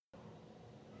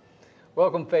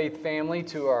Welcome, Faith family,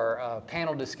 to our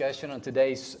panel discussion on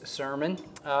today's sermon.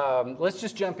 Let's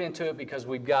just jump into it because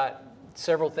we've got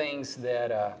several things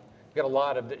that, we've got a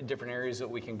lot of different areas that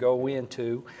we can go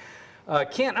into.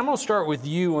 Kent, I'm going to start with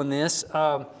you on this.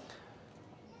 The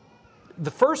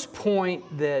first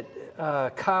point that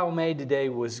Kyle made today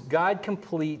was God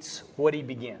completes what he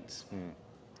begins.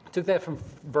 I took that from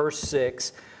verse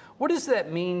 6. What does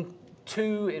that mean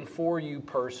to and for you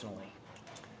personally?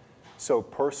 So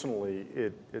personally,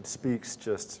 it speaks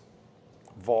just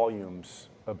volumes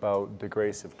about the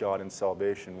grace of God and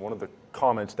salvation. One of the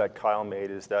comments that Kyle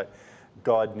made is that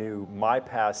God knew my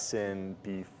past sin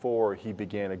before he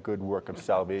began a good work of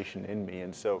salvation in me.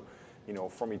 And so,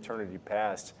 from eternity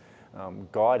past,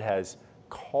 God has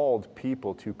called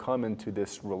people to come into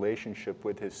this relationship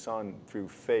with his Son through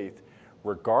faith,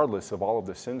 regardless of all of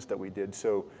the sins that we did.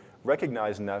 So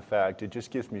recognizing that fact, it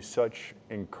just gives me such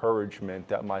encouragement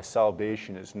that my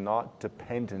salvation is not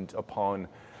dependent upon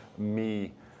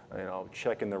me,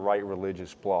 checking the right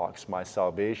religious blocks. My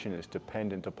salvation is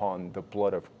dependent upon the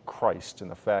blood of Christ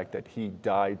and the fact that he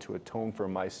died to atone for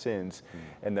my sins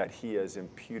and that he has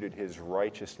imputed his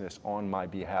righteousness on my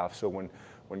behalf. So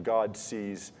when God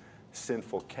sees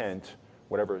sinful Kent,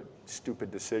 whatever stupid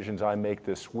decisions I make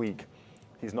this week,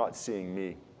 he's not seeing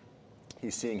me.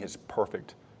 He's seeing his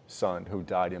perfect Son who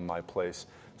died in my place.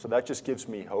 So that just gives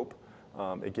me hope.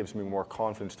 It gives me more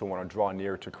confidence to want to draw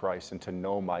near to Christ and to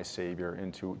know my Savior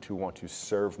and to want to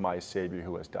serve my Savior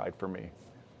who has died for me.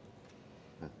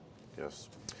 Yes.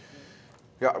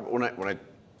 Yeah, when I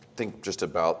think just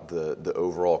about the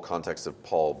overall context of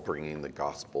Paul bringing the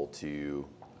gospel to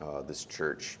this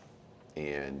church,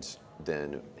 and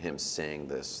then him saying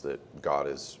this, that God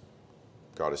has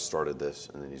started this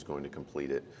and then he's going to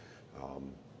complete it.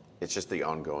 It's just the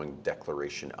ongoing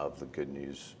declaration of the good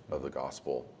news of the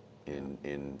gospel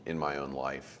in my own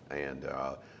life. And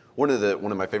one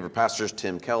of my favorite pastors,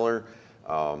 Tim Keller,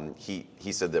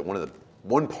 he said that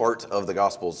one part of the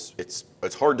gospels,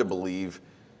 it's hard to believe,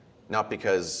 not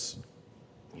because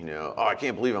I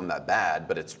can't believe I'm that bad,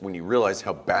 but it's when you realize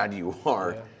how bad you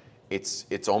are,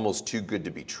 it's almost too good to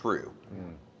be true,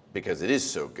 because it is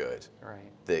so good. Right.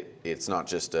 That it's not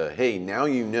just hey, now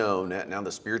you know, now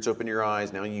the Spirit's opened your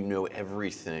eyes, now you know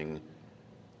everything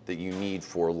that you need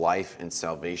for life and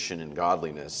salvation and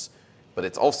godliness, but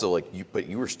it's also like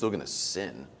you are still going to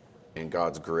sin in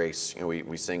God's grace.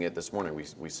 We sing it this morning,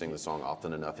 we sing the song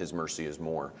often enough, his mercy is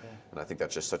more. Yeah. And I think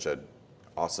that's just such an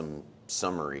awesome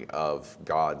summary of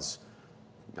God's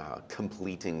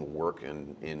completing work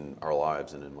in our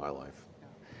lives and in my life.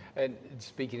 And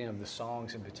speaking of the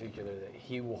songs in particular, that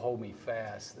He Will Hold Me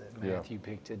Fast, that Matthew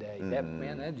picked today,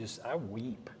 I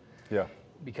weep. Yeah.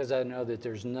 Because I know that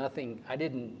there's nothing, I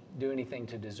didn't do anything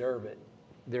to deserve it.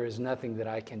 There is nothing that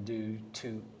I can do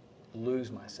to lose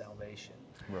my salvation.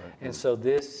 Right. And so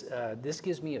this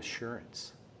gives me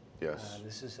assurance. Yes.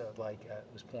 This is like it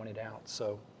was pointed out.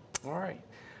 So, all right.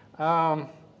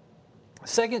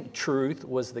 Second truth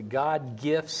was that God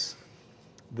gifts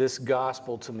this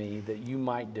gospel to me that you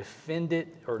might defend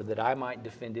it, or that I might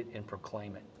defend it and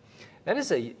proclaim it. That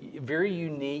is a very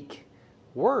unique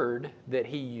word that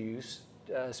he used,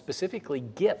 specifically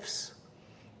gifts,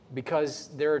 because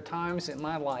there are times in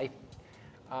my life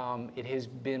it has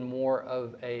been more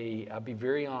of I'll be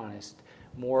very honest,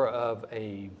 more of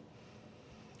I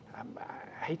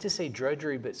hate to say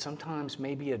drudgery, but sometimes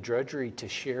maybe a drudgery to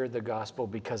share the gospel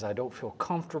because I don't feel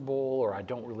comfortable, or I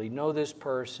don't really know this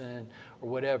person, or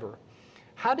whatever.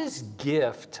 How does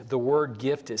gift, the word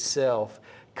gift itself,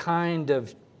 kind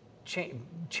of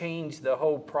change the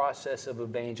whole process of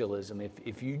evangelism?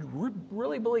 If you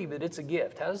really believe that it's a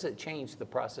gift, how does it change the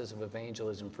process of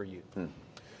evangelism for you?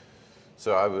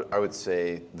 So I would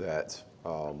say that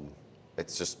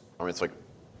it's just, it's like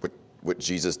what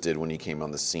Jesus did when he came on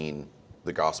the scene.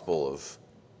 The gospel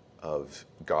of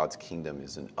God's kingdom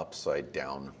is an upside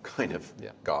down kind of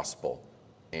gospel.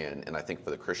 And I think for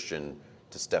the Christian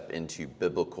to step into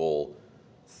biblical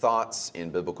thoughts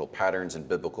and biblical patterns and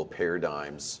biblical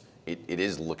paradigms, it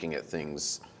is looking at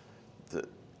things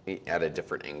at a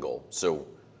different angle. So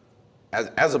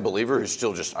as a believer who's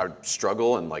still I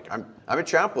struggle, and like I'm a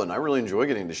chaplain, I really enjoy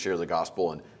getting to share the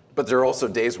gospel, but there are also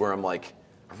days where I'm like,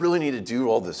 I really need to do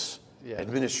all this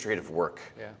administrative work.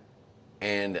 Yeah.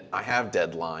 And I have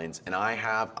deadlines, and I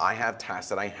have tasks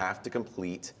that I have to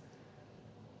complete.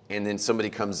 And then somebody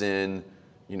comes in,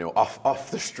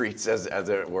 off the streets, as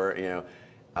it were,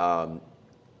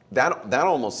 that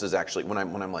almost is actually when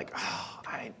I'm like,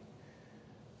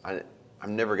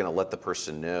 I'm never gonna let the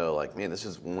person know, like, man, this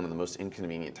is one of the most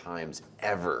inconvenient times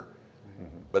ever.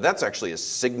 Mm-hmm. But that's actually a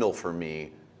signal for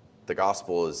me the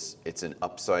gospel it's an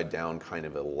upside down kind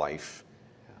of a life.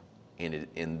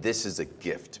 And this is a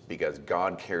gift because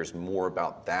God cares more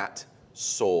about that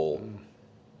soul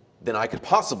than I could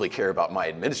possibly care about my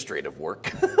administrative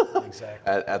work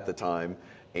Exactly. at the time.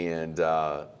 And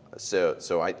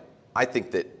so I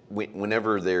think that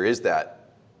whenever there is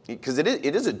that, because it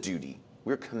is a duty.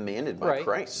 We're commanded by Right.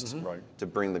 Christ Right. to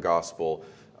bring the gospel.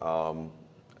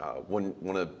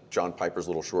 One of John Piper's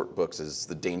little short books is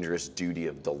The Dangerous Duty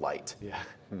of Delight. Yeah.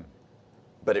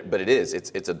 But it is.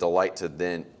 It's a delight to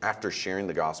then, after sharing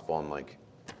the gospel,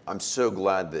 I'm so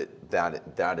glad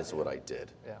that is what I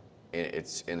did. Yeah.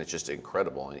 And it's just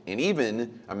incredible. And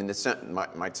even, I mean, this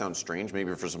might sound strange,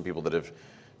 maybe for some people that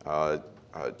have,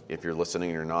 if you're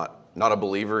listening and you're not a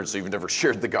believer, and so you've never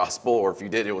shared the gospel, or if you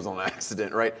did, it was on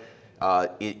accident, right?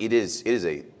 It is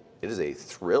a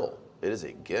thrill. It is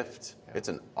a gift. Yeah. It's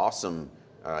an awesome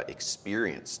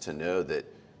experience to know that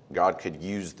God could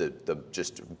use the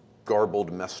just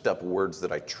garbled, messed up words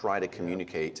that I try to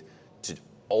communicate to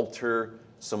alter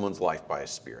someone's life by a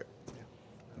spirit.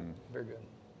 Yeah. Very good.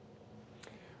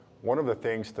 One of the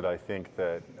things that I think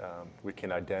that we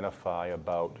can identify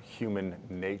about human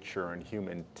nature and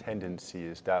human tendency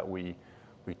is that we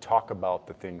talk about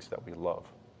the things that we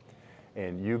love.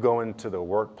 And you go into the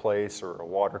workplace or a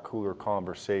water cooler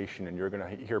conversation and you're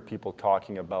going to hear people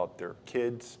talking about their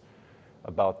kids,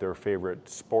 about their favorite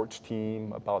sports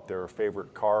team, about their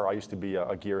favorite car. I used to be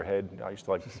a gearhead. I used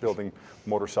to like building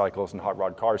motorcycles and hot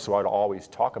rod cars, so I'd always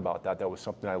talk about that. That was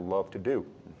something I loved to do.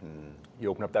 Mm-hmm. You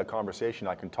open up that conversation,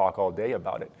 I can talk all day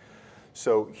about it.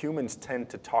 So humans tend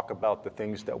to talk about the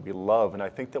things that we love, and I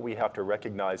think that we have to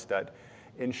recognize that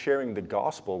in sharing the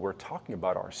gospel, we're talking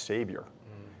about our Savior.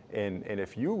 And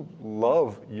if you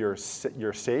love your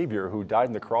Savior who died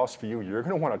on the cross for you, you're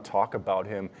going to want to talk about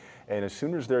him. And as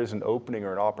soon as there's an opening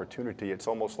or an opportunity, it's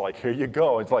almost like, here you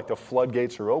go. It's like the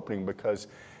floodgates are opening because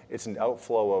it's an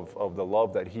outflow of the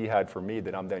love that he had for me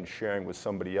that I'm then sharing with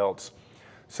somebody else.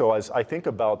 So as I think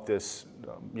about this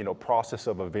process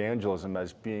of evangelism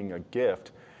as being a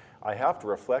gift, I have to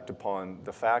reflect upon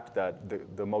the fact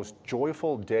that the most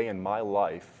joyful day in my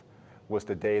life was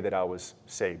the day that I was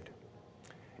saved.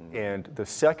 And the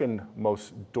second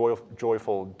most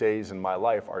joyful days in my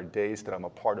life are days that I'm a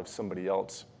part of somebody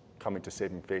else coming to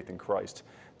saving faith in Christ.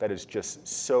 That is just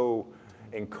so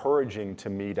encouraging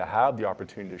to me to have the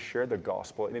opportunity to share the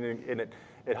gospel. And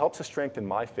it helps to strengthen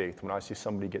my faith when I see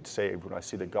somebody get saved, when I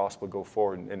see the gospel go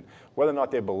forward. And whether or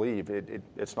not they believe,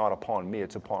 it's not upon me,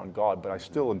 it's upon God. But I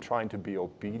still am trying to be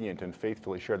obedient and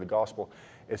faithfully share the gospel.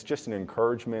 It's just an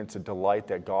encouragement, it's a delight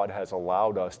that God has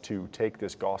allowed us to take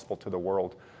this gospel to the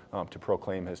world to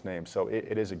proclaim his name. So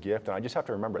it is a gift, and I just have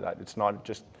to remember that. It's not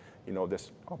just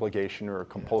this obligation or a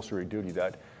compulsory duty,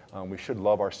 that we should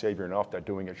love our Savior enough that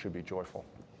doing it should be joyful.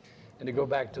 And to go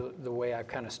back to the way I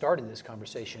kind of started this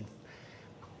conversation,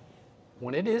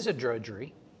 when it is a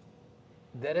drudgery,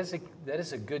 that is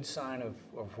a good sign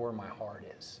of where my heart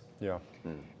is. Yeah.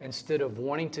 Instead of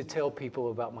wanting to tell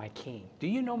people about my King. Do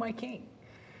you know my King?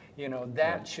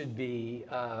 That should be,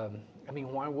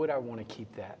 why would I want to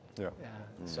keep that? Yeah.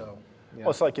 So, yeah.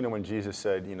 Well, it's like, when Jesus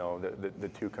said, the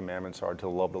two commandments are to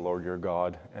love the Lord your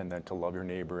God and then to love your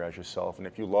neighbor as yourself. And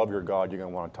if you love your God, you're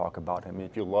going to want to talk about him. And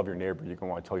if you love your neighbor, you're going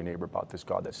to want to tell your neighbor about this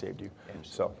God that saved you. Absolutely.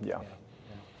 So,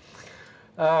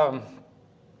 yeah.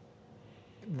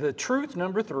 The truth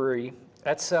number 3,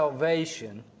 at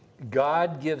salvation,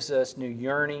 God gives us new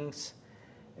yearnings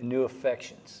and new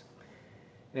affections.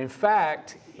 In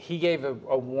fact, he gave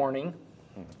a warning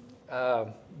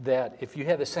that if you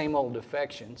have the same old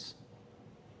affections,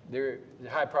 there's a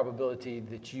high probability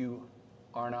that you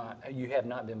have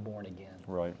not been born again.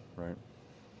 Right.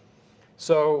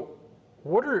 So,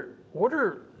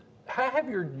 how have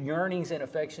your yearnings and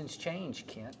affections changed,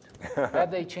 Kent?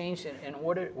 Have they changed, and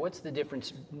what's the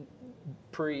difference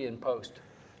pre and post?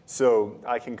 So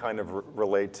I can kind of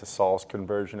relate to Saul's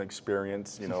conversion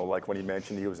experience, like when he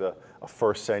mentioned he was a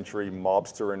first century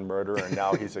mobster and murderer, and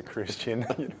now he's a Christian.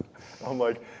 I'm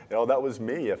like, that was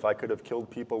me. If I could have killed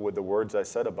people with the words I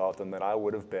said about them, then I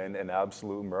would have been an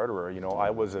absolute murderer. I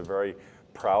was a very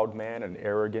proud man, an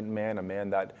arrogant man, a man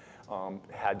that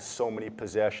had so many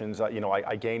possessions.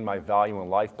 I gained my value in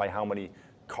life by how many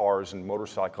cars and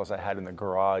motorcycles I had in the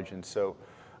garage, and so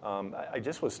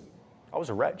I was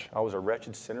a wretch. I was a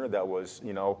wretched sinner that was,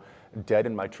 dead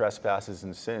in my trespasses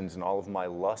and sins and all of my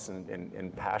lusts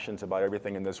and passions about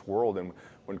everything in this world. And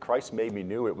when Christ made me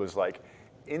new, it was like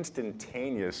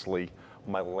instantaneously,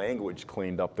 my language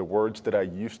cleaned up. The words that I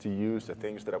used to use, the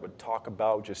things that I would talk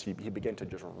about, just he began to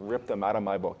just rip them out of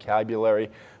my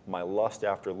vocabulary. My lust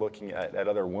after looking at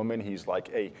other women, he's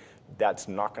like, hey, that's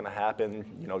not going to happen.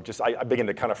 You know, just I began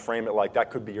to kind of frame it like that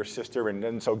could be your sister. And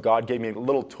then so God gave me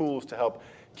little tools to help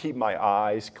keep my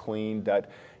eyes clean,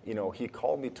 that, you know, he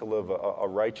called me to live a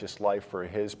righteous life for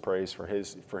his praise, for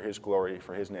his glory,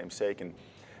 for his name's sake. And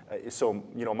so,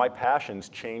 you know, my passions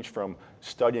changed from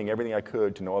studying everything I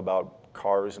could to know about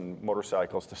cars and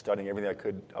motorcycles to studying everything I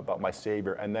could about my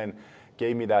Savior, and then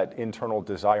gave me that internal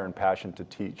desire and passion to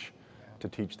teach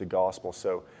the gospel.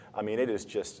 So, I mean, it is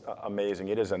just amazing.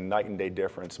 It is a night and day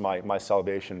difference. My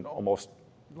salvation almost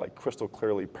like crystal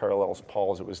clearly parallels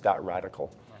Paul's. It was that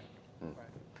radical. Right.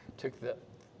 Took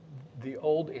the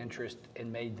old interest and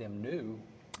made them new.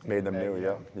 Made them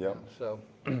new, yeah. So.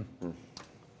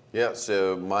 Yeah,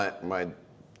 so my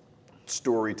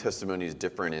story testimony is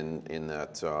different in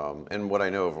that, and what I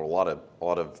know of a lot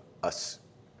of us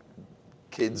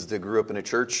kids that grew up in a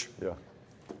church. Yeah.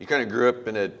 You kind of grew up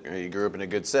in a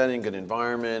good setting, good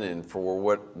environment, and for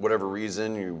whatever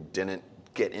reason you didn't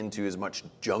get into as much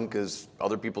junk as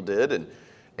other people did, and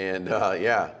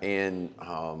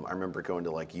I remember going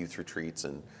to like youth retreats,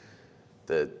 and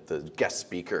the guest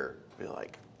speaker be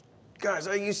like, guys,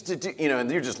 I used to do, you know, and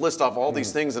you just list off all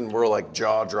these things, and we're like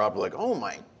jaw dropped, like, oh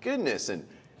my goodness, and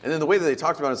then the way that they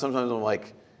talked about it, sometimes I'm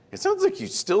like, it sounds like you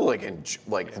still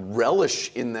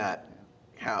relish in that,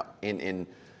 how I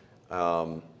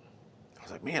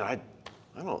was like, man, I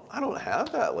don't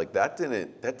have that. Like that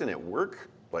didn't work.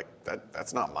 Like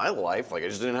that's not my life. Like I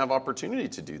just didn't have opportunity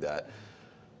to do that.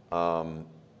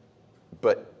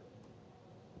 But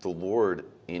the Lord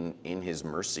in his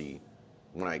mercy,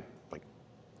 when I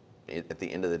at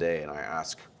the end of the day, and I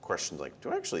ask questions like,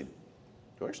 do I actually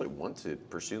want to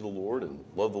pursue the Lord and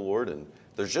love the Lord? And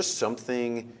there's just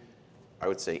something, I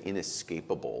would say,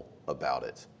 inescapable about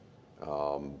it.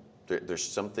 There's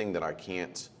something that I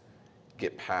can't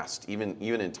get past, even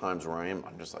in times where I'm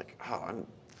just like, oh,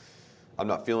 I'm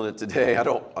not feeling it today. I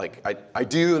don't like, I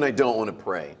do and I don't want to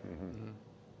pray.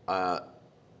 Mm-hmm.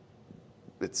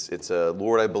 It's a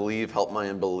Lord, I believe, help my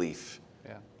unbelief.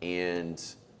 Yeah. And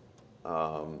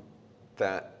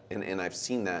and I've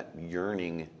seen that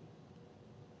yearning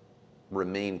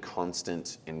remain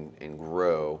constant and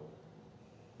grow.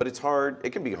 But it's hard. It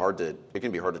can be hard to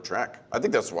track. I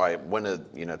think that's why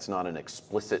it's not an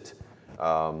explicit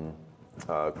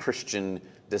Christian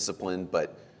discipline,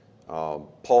 but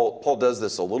Paul does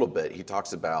this a little bit. He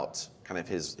talks about kind of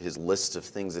his list of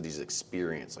things that he's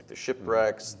experienced, like the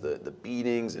shipwrecks, the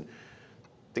beatings, and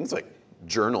things like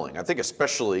journaling. I think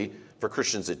especially for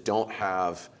Christians that don't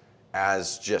have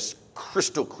as just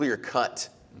crystal clear cut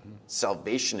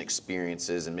salvation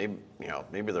experiences, and maybe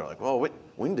they're like, well,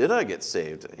 when did I get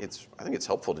saved? I think it's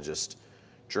helpful to just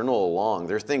journal along.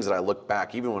 There's things that I look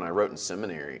back, even when I wrote in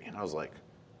seminary, and I was like,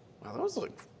 wow, that was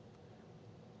like,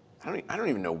 I don't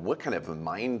even know what kind of a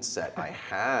mindset I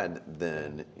had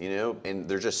then, and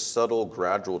they're just subtle,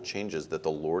 gradual changes that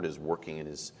the Lord is working in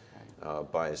his,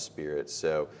 by his Spirit.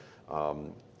 So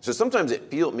sometimes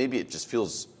maybe it just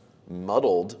feels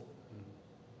muddled,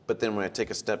 but then when I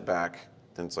take a step back,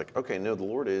 then it's like, okay, no, the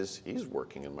Lord he's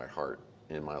working in my heart,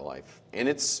 in my life.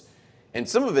 And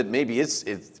some of it maybe it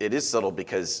is subtle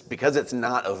because it's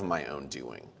not of my own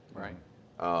doing. Right.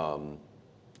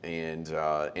 And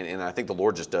I think the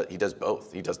Lord he does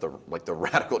both. He does the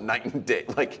radical night and day,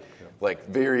 like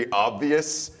very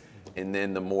obvious, and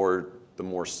then the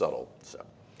more subtle. So.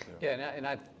 Yeah, and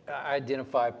I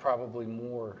identify probably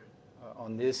more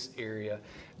on this area,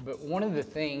 but one of the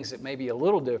things that may be a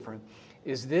little different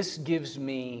is this gives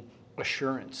me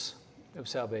assurance of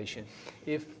salvation.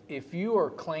 If you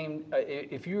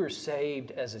are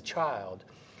saved as a child,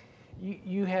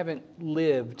 you haven't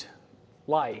lived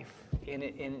life, and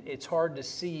it's hard to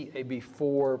see a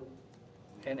before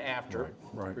and after,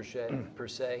 right. per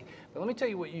se. But let me tell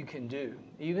you what you can do,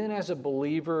 even as a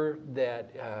believer,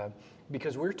 that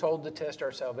because we're told to test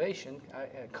our salvation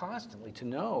constantly to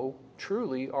know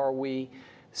truly, are we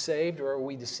saved or are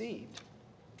we deceived?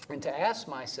 And to ask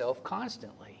myself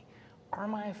constantly, are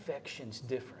my affections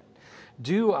different?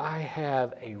 Do I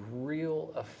have a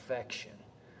real affection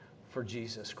for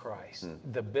Jesus Christ,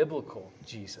 the biblical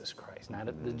Jesus Christ, not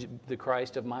the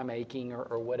Christ of my making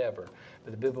or whatever,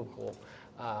 but the biblical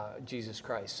Jesus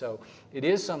Christ. So it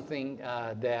is something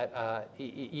that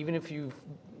even if you've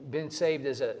been saved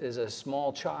as a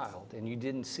small child and you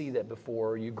didn't see that before,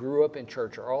 or you grew up in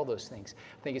church or all those things,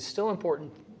 I think it's still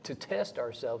important to test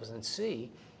ourselves and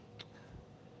see,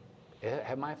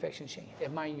 have my affections changed?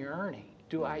 Am I yearning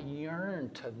Do I yearn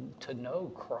to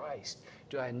know Christ?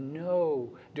 Do I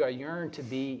yearn to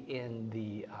be in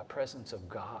the presence of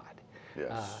God?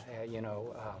 Yes.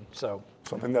 So.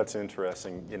 Something that's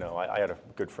interesting, I had a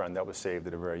good friend that was saved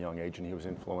at a very young age, and he was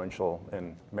influential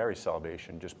in Mary's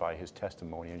salvation just by his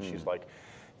testimony. And she's like,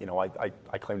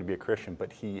 I claim to be a Christian,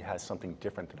 but he has something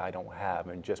different that I don't have.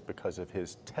 And just because of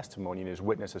his testimony and his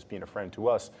witness as being a friend to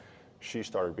us, she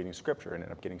started reading scripture and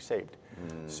ended up getting saved.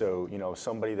 So,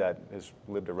 somebody that has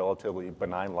lived a relatively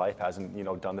benign life,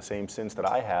 hasn't, done the same sins that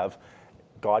I have,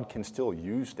 God can still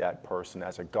use that person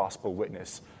as a gospel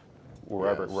witness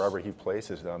wherever he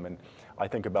places them. And I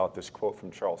think about this quote from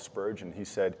Charles Spurgeon. He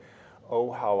said,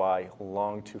 "Oh, how I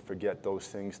long to forget those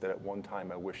things that at one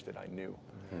time I wish that I knew."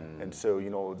 And so,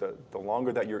 the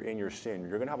longer that you're in your sin,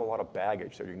 you're going to have a lot of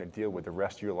baggage that you're going to deal with the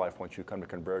rest of your life once you come to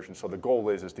conversion. So the goal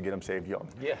is to get them saved young.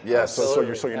 Yeah. Yes. So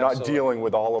you're not dealing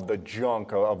with all of the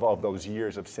junk of those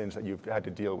years of sins that you've had to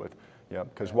deal with. Yeah.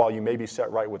 Because while you may be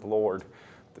set right with the Lord,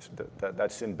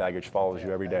 that sin baggage follows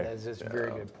you every day. That's a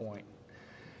very good point.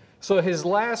 So his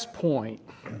last point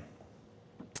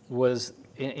was,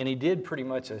 and he did pretty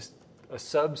much a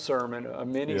sub-sermon, a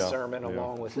mini-sermon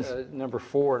along with number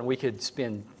 4, and we could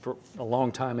spend for a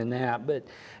long time in that. But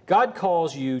God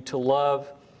calls you to love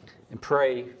and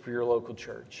pray for your local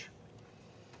church.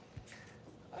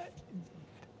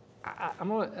 I'm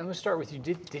gonna start with you.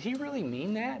 Did he really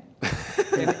mean that?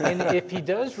 and if he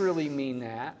does really mean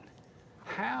that,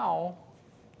 how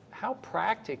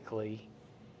practically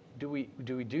do we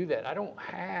do that? I don't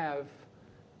have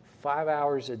 5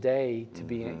 hours a day to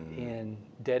be in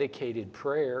dedicated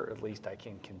prayer. At least I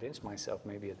can convince myself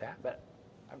maybe of that. But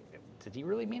did he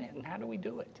really mean it? And how do we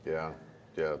do it? Yeah,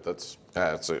 that's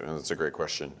a great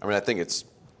question. I mean, I think it's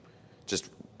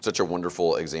just such a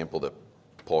wonderful example that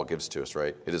Paul gives to us,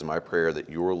 right? It is my prayer that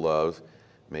your love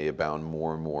may abound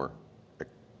more and more.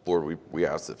 Lord, we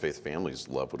ask that Faith Family's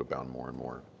love would abound more and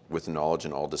more with knowledge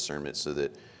and all discernment,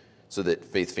 so that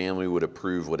Faith Family would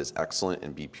approve what is excellent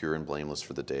and be pure and blameless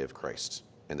for the day of Christ,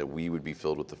 and that we would be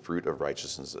filled with the fruit of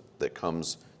righteousness that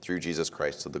comes through Jesus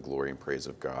Christ to the glory and praise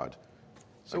of God.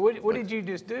 So what did you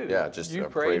just do? Yeah, just you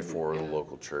prayed for the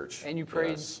local church. And you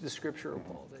prayed the scripture of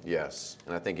Paul. Yes,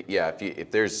 and I think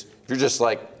if you're just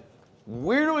like,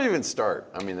 where do we even start?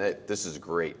 I mean, this is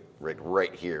great.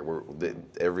 Right here,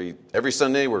 every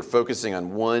Sunday we're focusing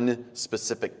on one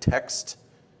specific text,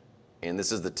 and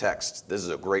this is the text. This is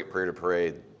a great prayer to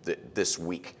pray this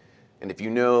week. And if you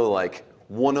know like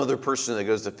one other person that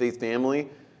goes to Faith Family,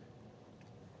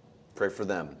 pray for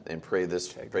them and pray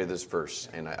this verse.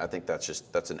 And I think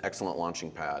that's an excellent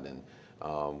launching pad. And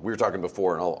we were talking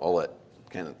before, and I'll let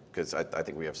Ken, because I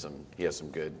think he has some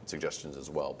good suggestions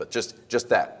as well. But just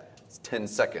that, it's 10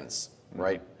 seconds.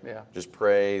 Right? Yeah. Just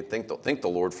pray, thank the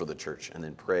Lord for the church, and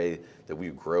then pray that we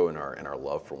grow in our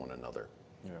love for one another.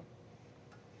 Yeah.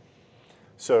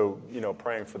 So,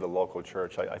 praying for the local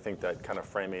church, I think that kind of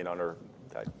framing it under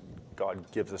that God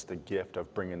gives us the gift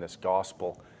of bringing this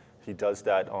gospel. He does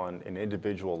that on an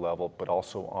individual level, but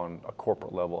also on a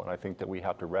corporate level. And I think that we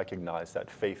have to recognize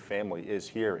that Faith Family is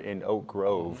here in Oak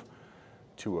Grove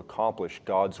to accomplish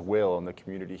God's will in the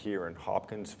community here in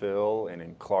Hopkinsville and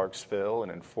in Clarksville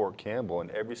and in Fort Campbell.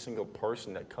 And every single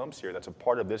person that comes here that's a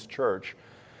part of this church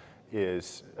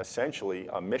is essentially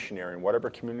a missionary in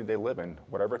whatever community they live in,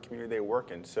 whatever community they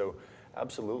work in. So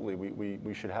absolutely,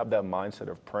 we should have that mindset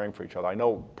of praying for each other. I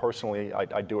know personally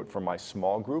I do it for my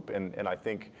small group, and I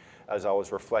think as I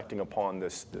was reflecting upon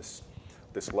this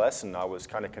lesson, I was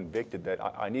kind of convicted that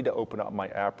I need to open up my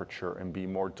aperture and be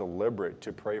more deliberate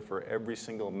to pray for every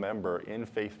single member in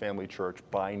Faith Family Church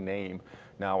by name.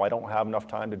 Now, I don't have enough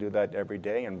time to do that every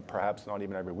day, and perhaps not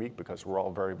even every week, because we're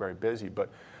all very, very busy. But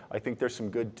I think there's some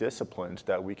good disciplines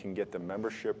that we can get the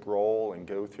membership roll and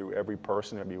go through every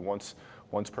person, maybe once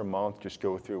per month, just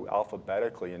go through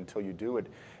alphabetically until you do it.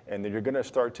 And then you're going to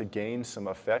start to gain some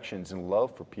affections and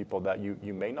love for people that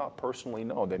you may not personally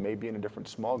know. They may be in a different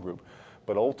small group.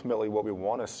 But ultimately, what we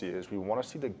want to see is we want to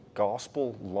see the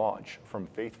gospel launch from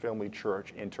Faith Family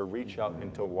Church and to reach out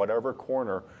into whatever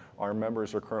corner our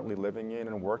members are currently living in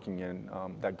and working in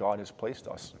that God has placed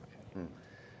us.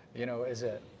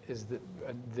 I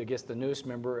guess the newest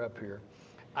member up here,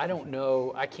 I don't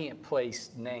know, I can't place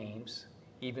names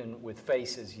even with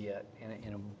faces yet,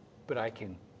 but I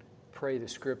can pray the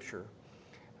scripture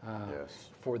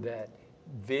for that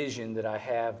vision that I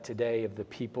have today of the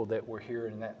people that were here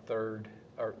in that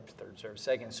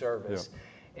second service.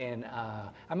 Yeah. And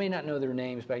I may not know their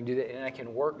names, but I can do that, and I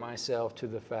can work myself to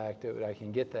the fact that I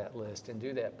can get that list and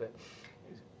do that. But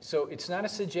so it's not a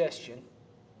suggestion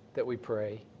that we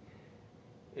pray.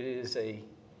 It is a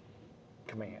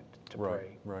command. to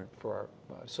Right, pray right. for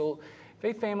our. So,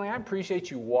 Faith family, I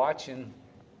appreciate you watching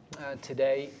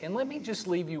today, and let me just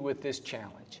leave you with this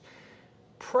challenge: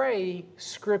 pray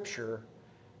Scripture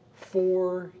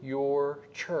for your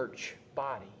church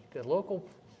body, the local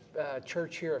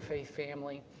church here at Faith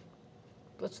Family.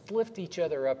 Let's lift each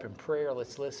other up in prayer.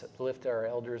 Let's lift our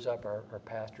elders up, our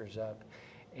pastors up,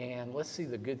 and let's see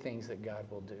the good things that God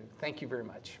will do. Thank you very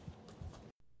much.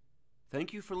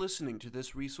 Thank you for listening to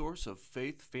this resource of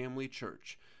Faith Family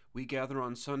Church. We gather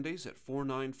on Sundays at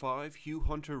 495 Hugh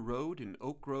Hunter Road in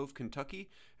Oak Grove, Kentucky,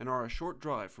 and are a short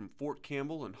drive from Fort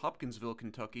Campbell and Hopkinsville,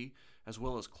 Kentucky, as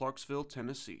well as Clarksville,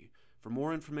 Tennessee. For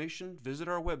more information, visit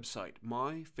our website,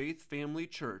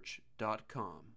 myfaithfamilychurch.com.